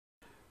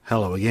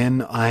Hello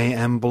again, I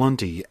am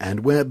Blunty,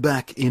 and we're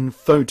back in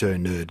Photo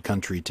Nerd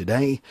country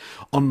today.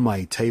 On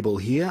my table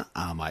here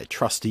are my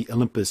trusty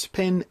Olympus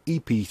pen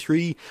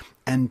EP3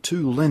 and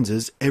two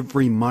lenses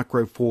every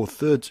Micro Four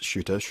Thirds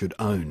shooter should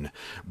own.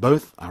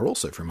 Both are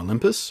also from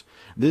Olympus.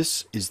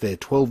 This is their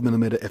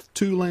 12mm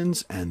f2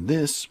 lens, and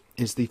this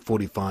is the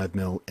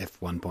 45mm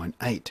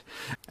f1.8.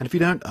 And if you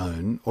don't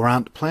own or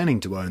aren't planning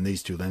to own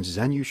these two lenses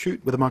and you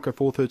shoot with a Micro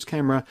Four Thirds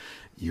camera,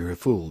 you're a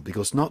fool,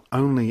 because not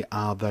only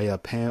are they a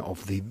pair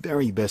of the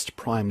very best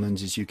prime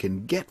lenses you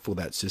can get for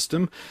that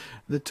system,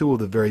 they're two of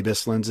the very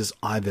best lenses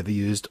I've ever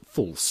used,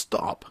 full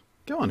stop.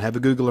 Go on, have a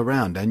Google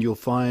around and you'll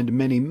find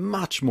many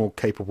much more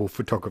capable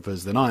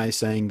photographers than I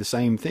saying the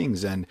same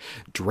things and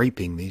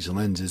draping these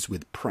lenses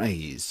with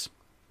praise.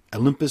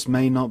 Olympus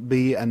may not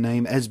be a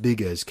name as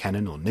big as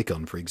Canon or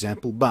Nikon, for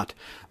example, but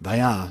they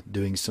are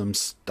doing some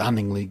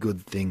stunningly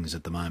good things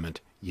at the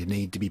moment. You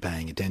need to be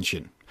paying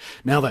attention.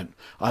 Now then,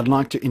 I'd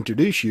like to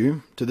introduce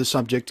you to the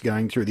subject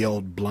going through the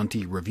old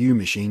Blunty review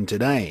machine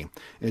today.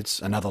 It's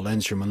another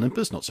lens from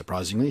Olympus, not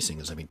surprisingly, seeing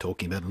as I've been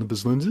talking about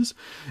Olympus lenses.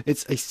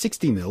 It's a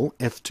 60mm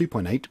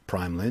f2.8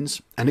 prime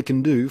lens, and it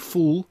can do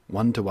full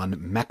 1:1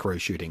 macro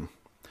shooting.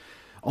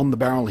 On the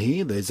barrel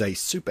here, there's a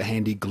super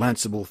handy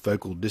glanceable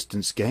focal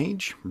distance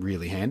gauge,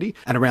 really handy,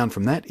 and around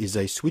from that is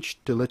a switch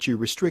to let you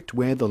restrict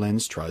where the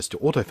lens tries to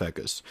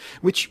autofocus,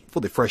 which for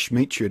the fresh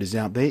meat shooters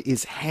out there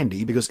is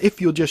handy, because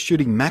if you're just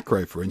shooting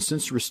macro, for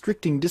instance,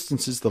 restricting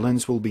distances the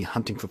lens will be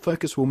hunting for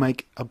focus will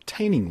make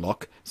obtaining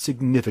lock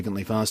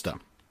significantly faster.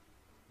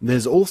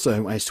 There's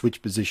also a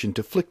switch position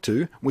to flick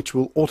to, which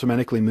will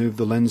automatically move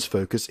the lens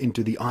focus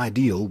into the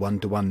ideal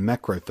 1:1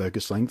 macro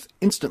focus length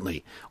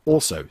instantly,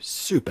 also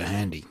super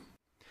handy.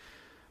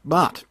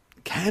 But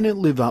can it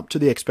live up to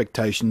the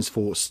expectations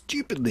for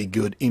stupidly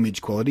good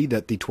image quality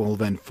that the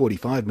 12 and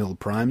 45mm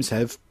primes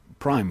have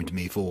primed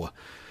me for?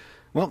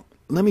 Well,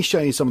 let me show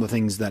you some of the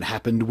things that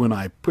happened when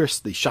I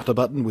pressed the shutter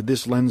button with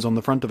this lens on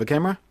the front of a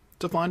camera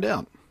to find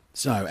out.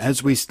 So,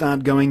 as we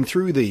start going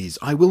through these,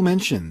 I will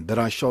mention that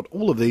I shot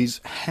all of these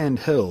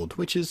handheld,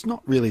 which is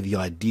not really the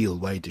ideal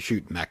way to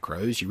shoot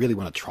macros. You really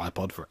want a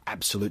tripod for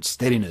absolute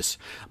steadiness.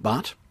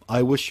 But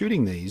I was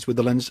shooting these with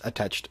the lens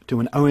attached to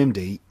an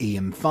OMD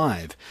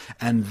EM5,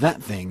 and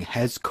that thing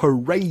has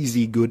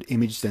crazy good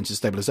image sensor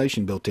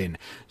stabilization built in,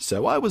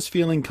 so I was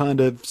feeling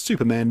kind of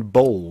Superman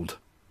bold.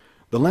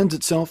 The lens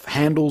itself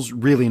handles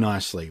really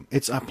nicely.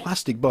 It's a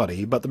plastic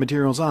body, but the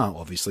materials are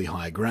obviously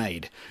high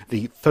grade.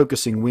 The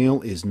focusing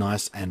wheel is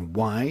nice and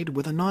wide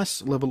with a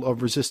nice level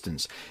of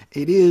resistance.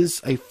 It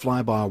is a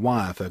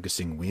fly-by-wire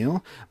focusing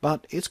wheel,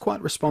 but it's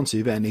quite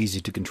responsive and easy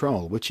to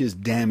control, which is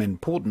damn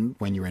important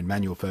when you're in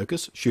manual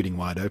focus, shooting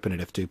wide open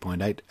at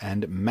f2.8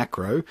 and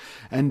macro,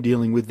 and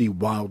dealing with the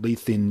wildly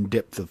thin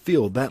depth of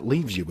field that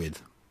leaves you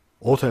with.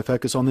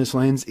 Autofocus on this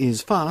lens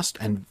is fast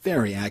and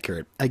very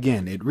accurate.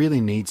 Again, it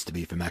really needs to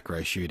be for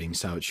macro shooting,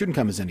 so it shouldn't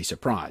come as any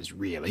surprise,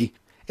 really.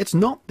 It's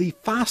not the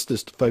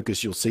fastest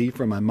focus you'll see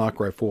from a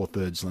Micro Four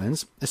Thirds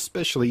lens,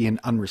 especially in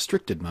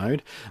unrestricted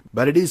mode,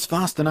 but it is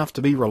fast enough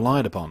to be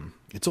relied upon.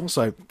 It's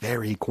also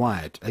very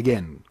quiet,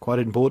 again, quite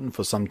important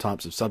for some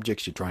types of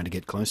subjects you're trying to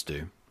get close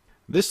to.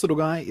 This little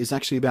guy is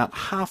actually about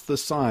half the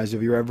size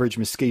of your average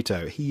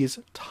mosquito. He is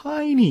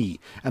tiny,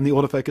 and the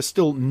autofocus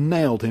still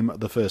nailed him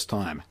the first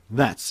time.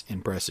 That's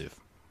impressive.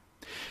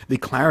 The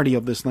clarity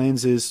of this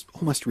lens is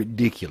almost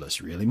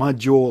ridiculous, really. My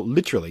jaw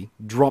literally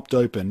dropped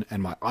open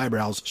and my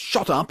eyebrows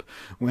shot up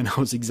when I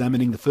was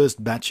examining the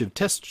first batch of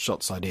test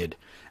shots I did.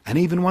 And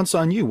even once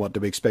I knew what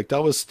to expect, I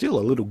was still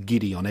a little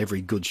giddy on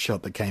every good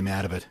shot that came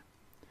out of it.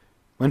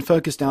 When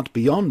focused out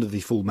beyond the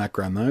full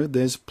macro mode,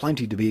 there's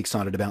plenty to be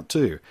excited about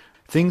too.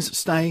 Things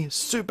stay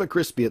super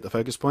crispy at the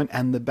focus point,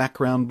 and the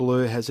background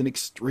blur has an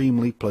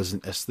extremely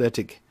pleasant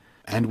aesthetic.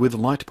 And with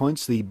light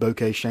points, the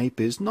bokeh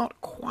shape is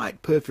not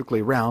quite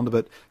perfectly round,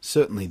 but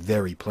certainly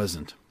very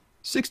pleasant.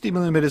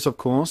 60mm, of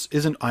course,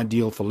 isn't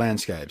ideal for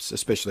landscapes,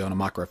 especially on a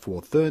Micro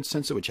Four Thirds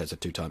sensor, which has a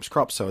 2x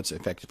crop, so it's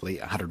effectively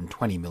a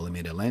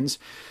 120mm lens.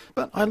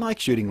 But I like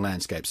shooting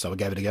landscapes, so I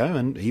gave it a go,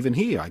 and even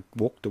here I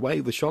walked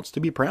away with shots to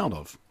be proud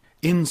of.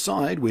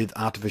 Inside, with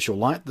artificial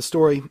light, the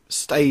story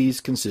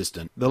stays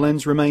consistent. The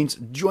lens remains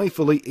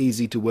joyfully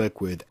easy to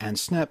work with, and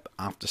snap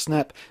after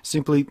snap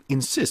simply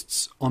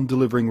insists on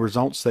delivering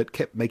results that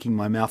kept making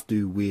my mouth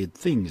do weird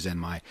things and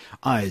my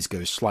eyes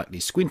go slightly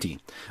squinty.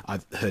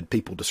 I've heard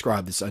people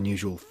describe this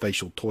unusual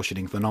facial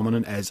torsioning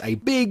phenomenon as a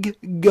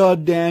big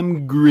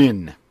goddamn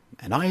grin,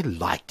 and I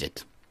liked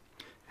it.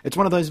 It's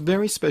one of those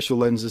very special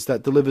lenses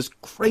that delivers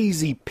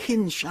crazy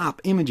pin-sharp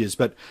images,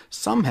 but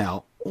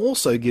somehow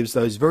also gives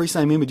those very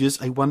same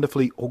images a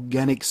wonderfully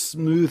organic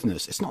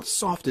smoothness. It's not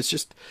soft, it's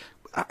just...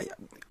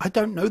 I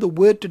don't know the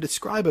word to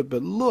describe it,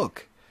 but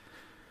look.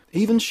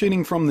 Even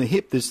shooting from the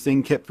hip, this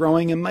thing kept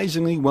throwing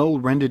amazingly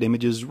well-rendered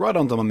images right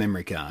onto my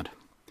memory card.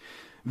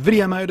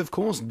 Video mode, of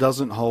course,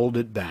 doesn't hold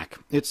it back.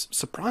 It's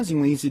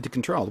surprisingly easy to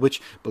control,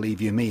 which,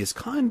 believe you me, is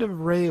kind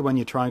of rare when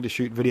you're trying to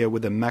shoot video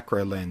with a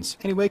macro lens,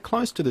 anywhere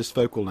close to this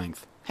focal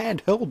length.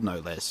 Handheld, no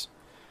less.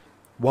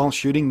 While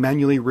shooting,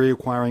 manually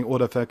reacquiring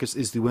autofocus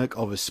is the work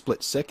of a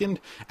split second,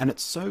 and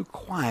it's so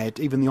quiet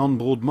even the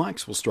onboard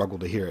mics will struggle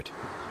to hear it.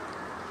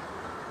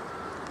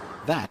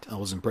 That I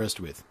was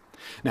impressed with.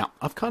 Now,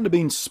 I've kind of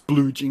been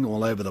splooging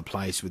all over the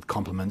place with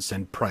compliments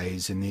and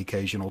praise and the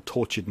occasional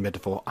tortured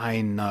metaphor,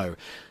 I know.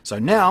 So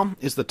now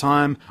is the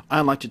time I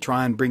like to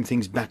try and bring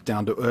things back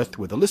down to earth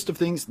with a list of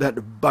things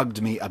that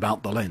bugged me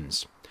about the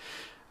lens.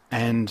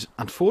 And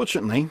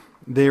unfortunately,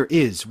 there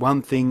is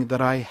one thing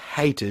that I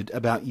hated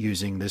about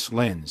using this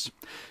lens.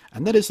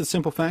 And that is the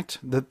simple fact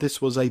that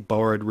this was a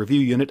borrowed review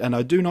unit and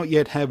I do not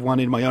yet have one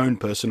in my own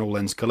personal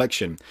lens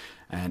collection.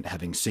 And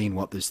having seen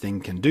what this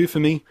thing can do for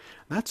me,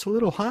 that's a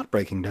little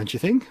heartbreaking, don't you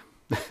think?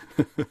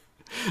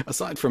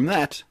 Aside from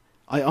that,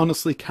 I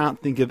honestly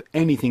can't think of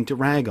anything to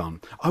rag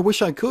on. I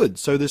wish I could,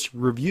 so this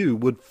review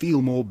would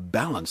feel more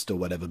balanced or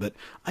whatever, but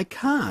I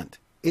can't.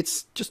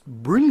 It's just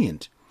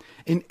brilliant.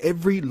 In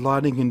every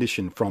lighting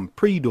condition, from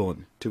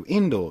pre-dawn to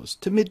indoors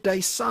to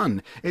midday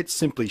sun, it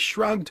simply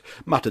shrugged,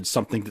 muttered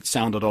something that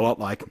sounded a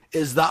lot like,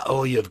 "Is that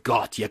all you've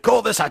got? You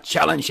call this a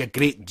challenge, you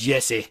great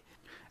Jesse?"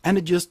 And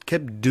it just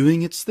kept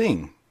doing its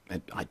thing.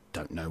 And I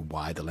don't know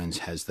why the lens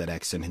has that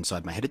accent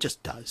inside my head, it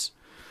just does.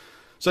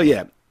 So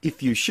yeah,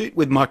 if you shoot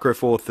with Micro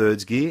Four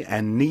Thirds gear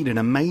and need an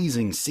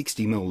amazing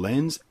 60mm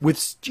lens with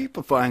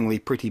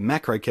stupefyingly pretty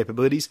macro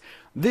capabilities,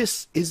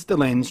 this is the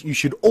lens you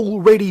should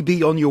already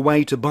be on your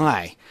way to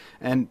buy.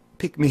 And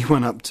pick me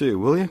one up too,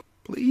 will you?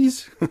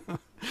 Please?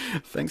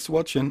 Thanks for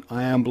watching.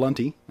 I am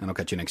Blunty, and I'll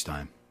catch you next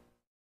time.